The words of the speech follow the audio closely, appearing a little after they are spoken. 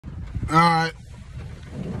All right.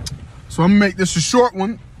 So I'm gonna make this a short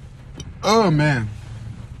one. Oh man.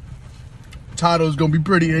 Title's gonna be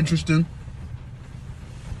pretty interesting.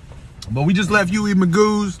 But we just left Huey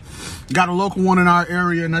Magoo's. Got a local one in our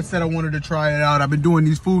area, and I said I wanted to try it out. I've been doing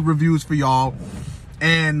these food reviews for y'all.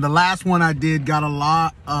 And the last one I did got a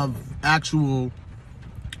lot of actual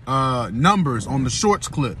numbers on the shorts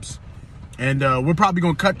clips. And we're probably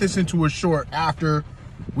gonna cut this into a short after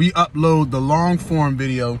we upload the long form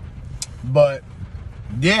video. But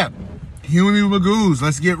yeah, Huey Magoo's,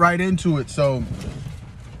 let's get right into it. So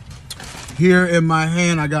here in my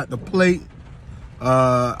hand, I got the plate.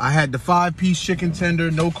 I had the 5-piece chicken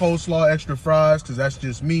tender, no coleslaw, extra fries, because that's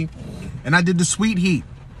just me. And I did the sweet heat,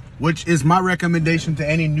 which is my recommendation to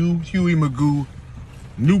any new Huey Magoo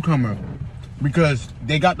newcomer, because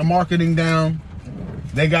they got the marketing down,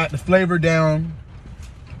 they got the flavor down.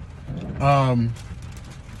 I'm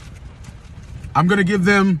gonna give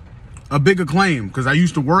them a big acclaim because I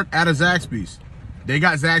used to work at a Zaxby's. They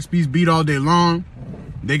got Zaxby's beat all day long.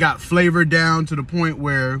 They got flavor down to the point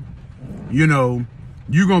where, you know,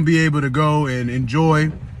 you're gonna be able to go and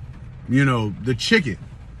enjoy, you know, the chicken.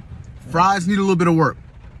 Fries need a little bit of work.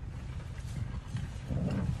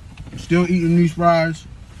 Still eating these fries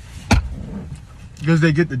because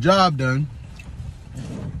they get the job done.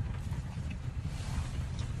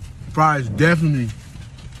 Fries definitely,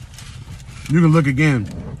 you can look again.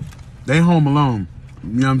 They home alone, you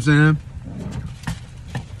know what I'm saying?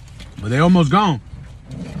 But they almost gone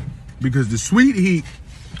because the sweet heat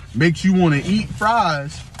makes you want to eat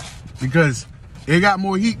fries because it got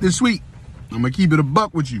more heat than sweet. I'm gonna keep it a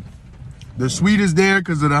buck with you. The sweet is there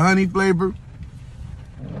because of the honey flavor.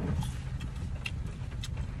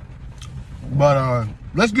 But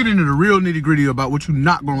let's get into the real nitty gritty about what you're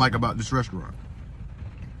not gonna like about this restaurant.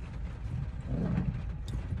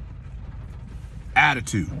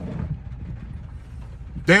 Attitude.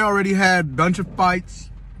 They already had a bunch of fights.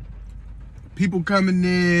 People coming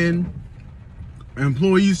in.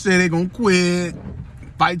 Employees say they're gonna quit.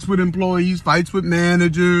 Fights with employees, fights with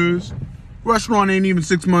managers. Restaurant ain't even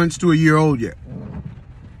 6 months to a year old yet.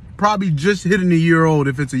 Probably just hitting a year old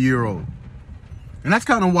if it's a year old. And that's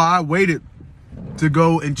kind of why I waited to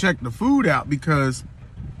go and check the food out, because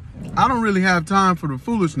I don't really have time for the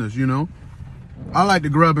foolishness, you know? I like to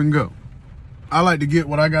grub and go. I like to get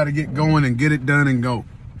what I got to get going and get it done and go.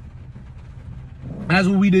 That's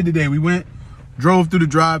what we did today. We went, drove through the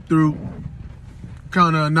drive-thru,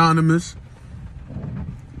 kind of anonymous,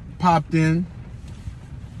 popped in,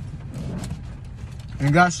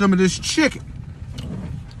 and got some of this chicken.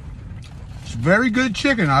 It's very good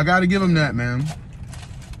chicken. I got to give them that, man.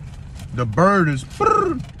 The bird is...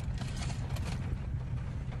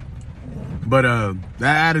 But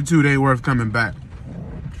that attitude ain't worth coming back.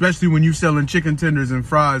 Especially when you selling chicken tenders and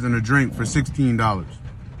fries and a drink for $16.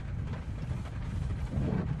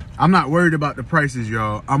 I'm not worried about the prices,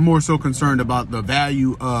 y'all. I'm more so concerned about the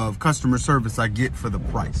value of customer service I get for the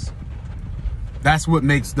price. That's what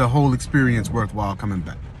makes the whole experience worthwhile coming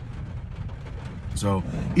back. So,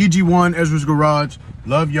 EG1, Ezra's Garage.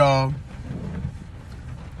 Love y'all.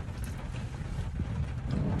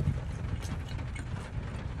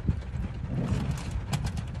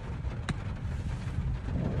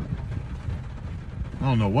 I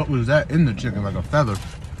don't know what was that in the chicken, like a feather.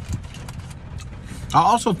 I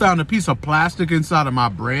also found a piece of plastic inside of my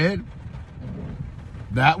bread.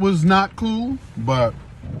 That was not cool, but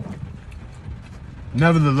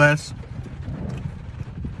nevertheless,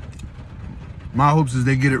 my hopes is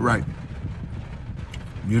they get it right,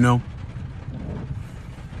 you know?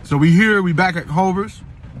 So we back at Culver's.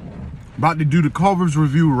 About to do the Culver's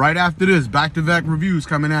review right after this. Back-to-back reviews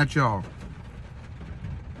coming at y'all.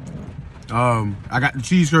 I got the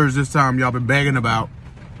cheese curds this time y'all been begging about.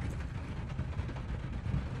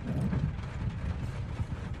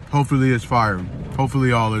 Hopefully it's fire.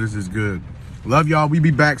 Hopefully all of this is good. Love y'all. We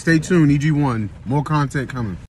be back. Stay tuned. EG1. More content coming.